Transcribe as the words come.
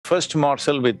first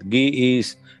morsel with ghee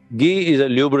is a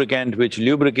lubricant which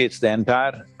lubricates the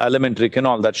entire alimentary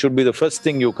canal. That should be the first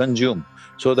thing you consume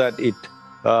so that it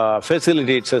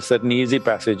facilitates a certain easy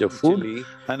passage of food.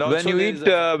 And when you eat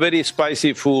very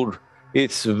spicy food,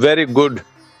 it's very good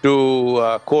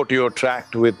to coat your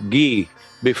tract with ghee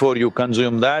before you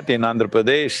consume that. In Andhra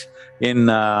Pradesh, in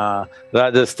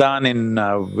Rajasthan, in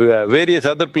various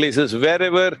other places,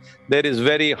 wherever there is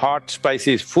very hot,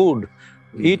 spicy food,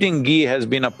 eating ghee has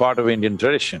been a part of Indian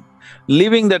tradition.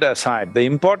 Leaving that aside, the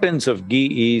importance of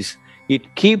ghee is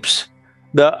it keeps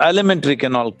the alimentary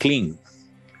canal clean.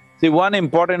 See, one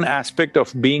important aspect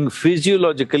of being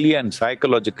physiologically and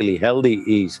psychologically healthy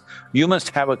is you must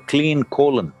have a clean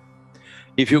colon.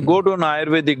 If you go to an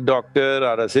Ayurvedic doctor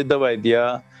or a Siddha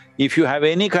Vaidya, if you have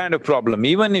any kind of problem,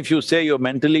 even if you say you're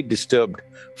mentally disturbed,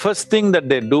 first thing that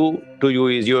they do to you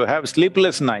is you have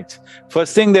sleepless nights,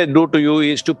 first thing they do to you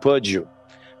is to purge you.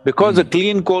 Because a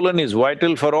clean colon is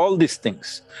vital for all these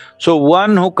things. So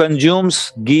one who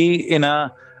consumes ghee in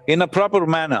a proper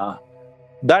manner,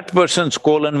 that person's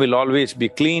colon will always be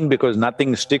clean because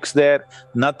nothing sticks there,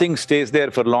 nothing stays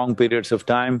there for long periods of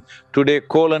time. Today,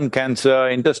 colon cancer,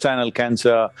 intestinal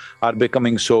cancer are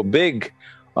becoming so big.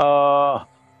 I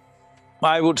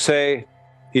would say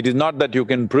it is not that you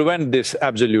can prevent this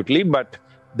absolutely, but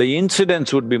the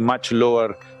incidence would be much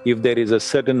lower if there is a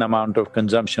certain amount of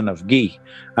consumption of ghee.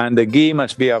 And the ghee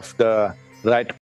must be of the right